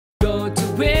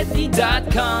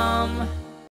GoToWhitney.com.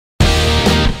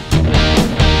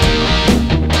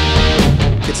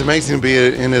 It's amazing to be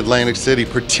in Atlantic City,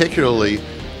 particularly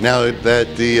now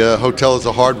that the hotel is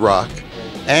a Hard Rock,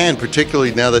 and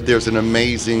particularly now that there's an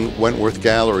amazing Wentworth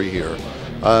Gallery here.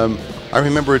 I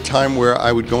remember a time where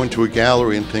I would go into a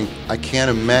gallery and think, I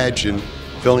can't imagine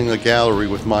filling a gallery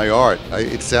with my art.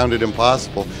 It sounded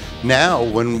impossible. Now,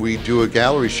 when we do a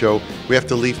gallery show, we have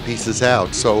to leave pieces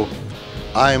out. So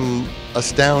I'm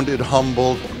astounded,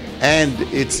 humbled, and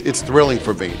it's thrilling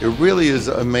for me. It really is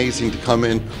amazing to come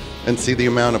in and see the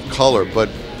amount of color, but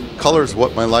color is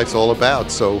what my life's all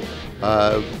about. So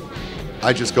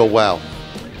I just go, wow.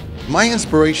 My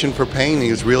inspiration for painting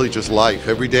is really just life.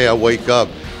 Every day I wake up,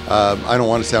 I don't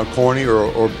want to sound corny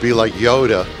or be like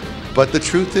Yoda, but the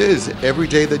truth is, every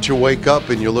day that you wake up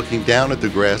and you're looking down at the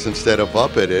grass instead of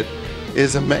up at it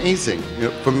is amazing. You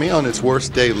know, for me, on its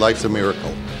worst day, life's a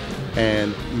miracle.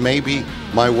 And maybe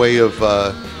my way of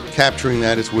capturing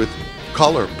that is with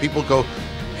color. People go,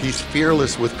 he's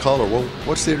fearless with color. Well,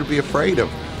 what's there to be afraid of?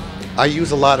 I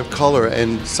use a lot of color,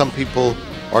 and some people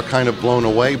are kind of blown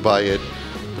away by it.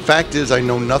 The fact is, I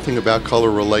know nothing about color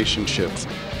relationships,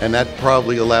 and that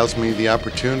probably allows me the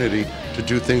opportunity to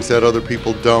do things that other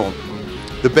people don't.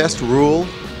 The best rule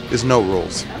is no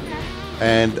rules,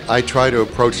 and I try to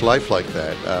approach life like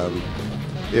that.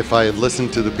 If I had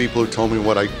listened to the people who told me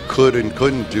what I could and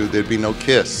couldn't do, there'd be no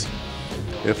Kiss.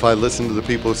 If I listened to the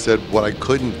people who said what I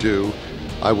couldn't do,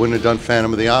 I wouldn't have done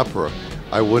Phantom of the Opera.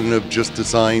 I wouldn't have just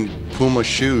designed Pumas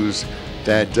shoes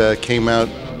that came out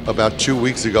about 2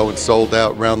 weeks ago and sold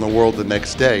out around the world the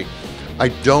next day. I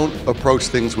don't approach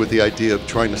things with the idea of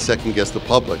trying to second guess the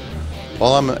public.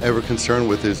 All I'm ever concerned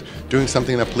with is doing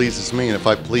something that pleases me, and if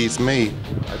I please me,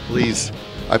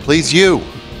 I please you.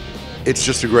 It's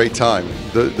just a great time.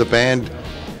 The band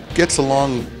gets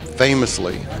along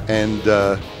famously, and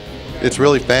it's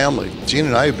really family. Gene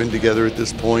and I have been together at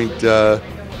this point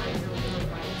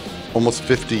almost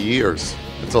 50 years.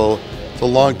 It's a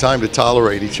long time to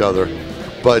tolerate each other,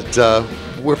 but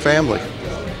we're family.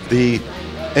 The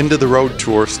End of the Road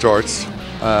tour starts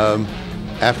in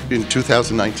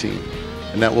 2019,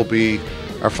 and that will be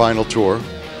our final tour.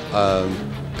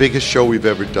 Biggest show we've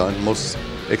ever done, most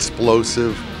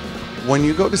explosive. When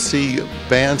you go to see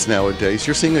bands nowadays,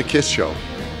 you're seeing a Kiss show.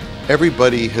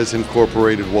 Everybody has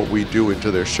incorporated what we do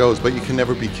into their shows, but you can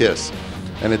never be Kiss.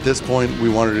 And at this point, we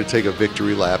wanted to take a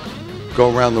victory lap, go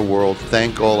around the world,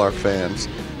 thank all our fans,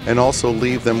 and also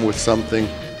leave them with something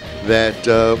that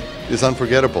is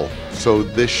unforgettable. So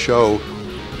this show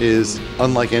is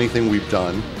unlike anything we've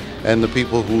done, and the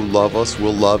people who love us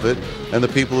will love it, and the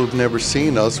people who've never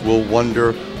seen us will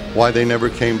wonder why they never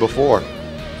came before.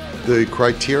 The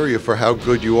criteria for how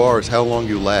good you are is how long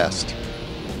you last.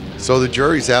 So the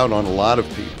jury's out on a lot of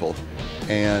people,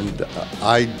 and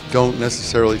I don't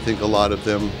necessarily think a lot of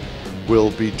them will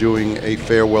be doing a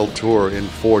farewell tour in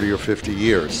 40 or 50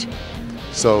 years.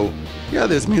 So yeah,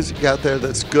 there's music out there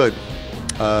that's good,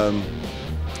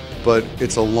 but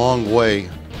it's a long way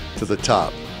to the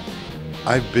top.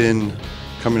 I've been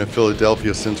coming to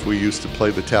Philadelphia since we used to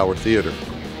play the Tower Theater.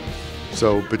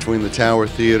 So between the Tower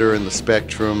Theater and the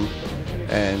Spectrum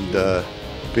and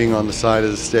being on the side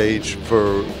of the stage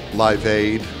for Live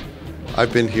Aid,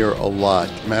 I've been here a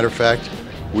lot. Matter of fact,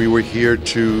 we were here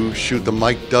to shoot the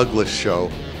Mike Douglas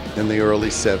show in the early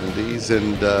 70s,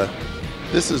 and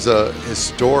this is a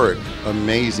historic,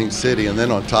 amazing city, and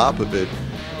then on top of it,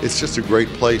 it's just a great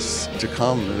place to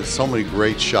come. There's so many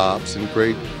great shops and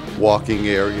great walking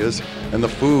areas, and the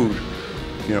food,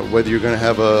 you know, whether you're going to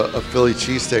have a Philly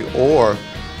cheesesteak or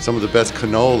some of the best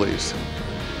cannolis,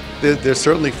 there's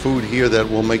certainly food here that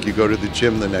will make you go to the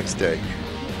gym the next day.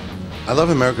 I love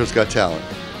America's Got Talent.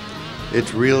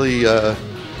 It's really,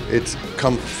 it's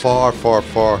come far, far,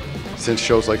 far since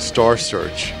shows like Star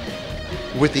Search.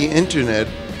 With the internet,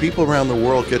 people around the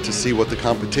world get to see what the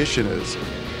competition is,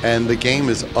 and the game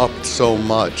is upped so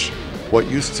much. What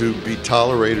used to be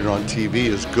tolerated on TV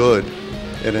as good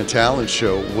in a talent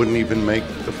show wouldn't even make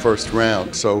the first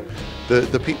round. So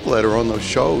the people that are on those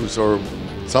shows, or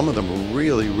some of them, are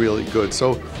really, really good.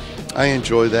 So I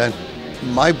enjoy that.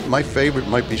 My favorite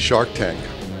might be Shark Tank.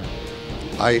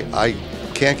 I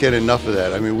can't get enough of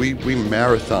that. I mean, we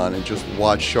marathon and just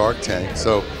watch Shark Tank.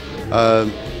 So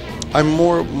I'm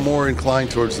more inclined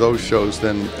towards those shows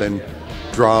than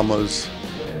dramas.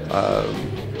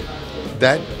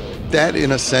 That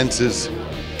in a sense is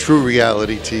true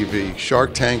reality TV.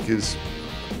 Shark Tank is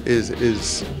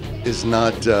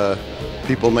not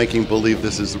people making believe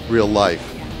this is real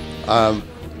life.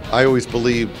 I always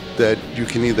believe that you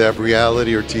can either have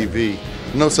reality or TV.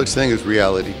 No such thing as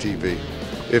reality TV.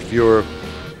 If you're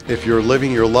if you're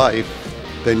living your life,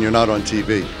 then you're not on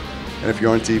TV. And if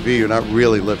you're on TV, you're not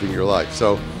really living your life.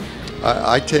 So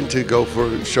I tend to go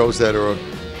for shows that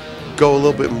go a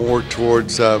little bit more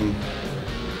towards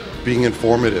being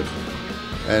informative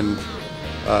and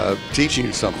teaching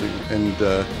you something. And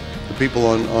the people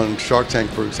on Shark Tank,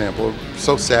 for example, are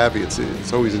so savvy.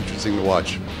 It's always interesting to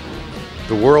watch.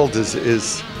 The world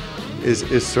is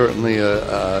certainly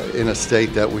in a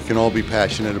state that we can all be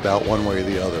passionate about one way or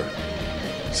the other.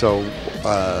 So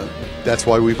that's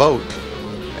why we vote.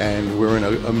 And we're in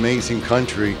an amazing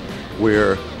country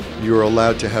where you're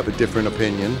allowed to have a different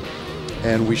opinion,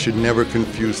 and we should never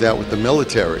confuse that with the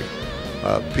military.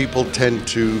 People tend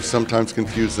to sometimes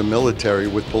confuse the military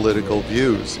with political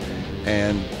views,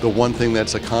 and the one thing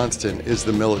that's a constant is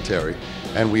the military.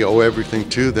 And we owe everything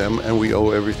to them, and we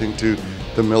owe everything to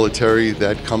the military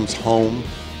that comes home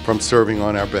from serving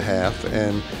on our behalf.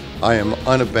 And I am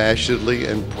unabashedly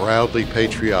and proudly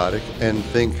patriotic, and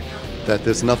think that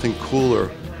there's nothing cooler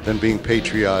than being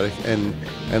patriotic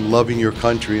and loving your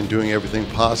country and doing everything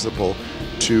possible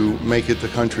to make it the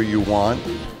country you want,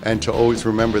 and to always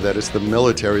remember that it's the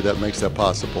military that makes that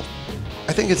possible.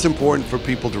 I think it's important for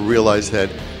people to realize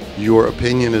that your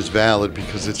opinion is valid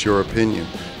because it's your opinion.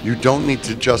 You don't need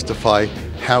to justify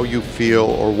how you feel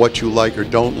or what you like or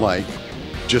don't like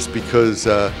just because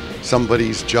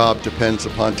somebody's job depends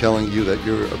upon telling you that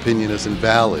your opinion isn't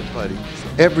valid.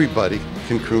 Everybody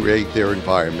can create their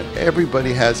environment.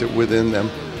 Everybody has it within them.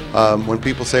 When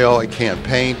people say, oh, I can't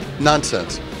paint,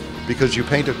 nonsense. Because you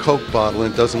paint a Coke bottle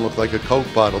and it doesn't look like a Coke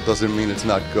bottle doesn't mean it's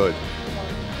not good.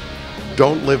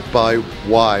 Don't live by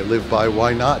why, live by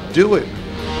why not. Do it.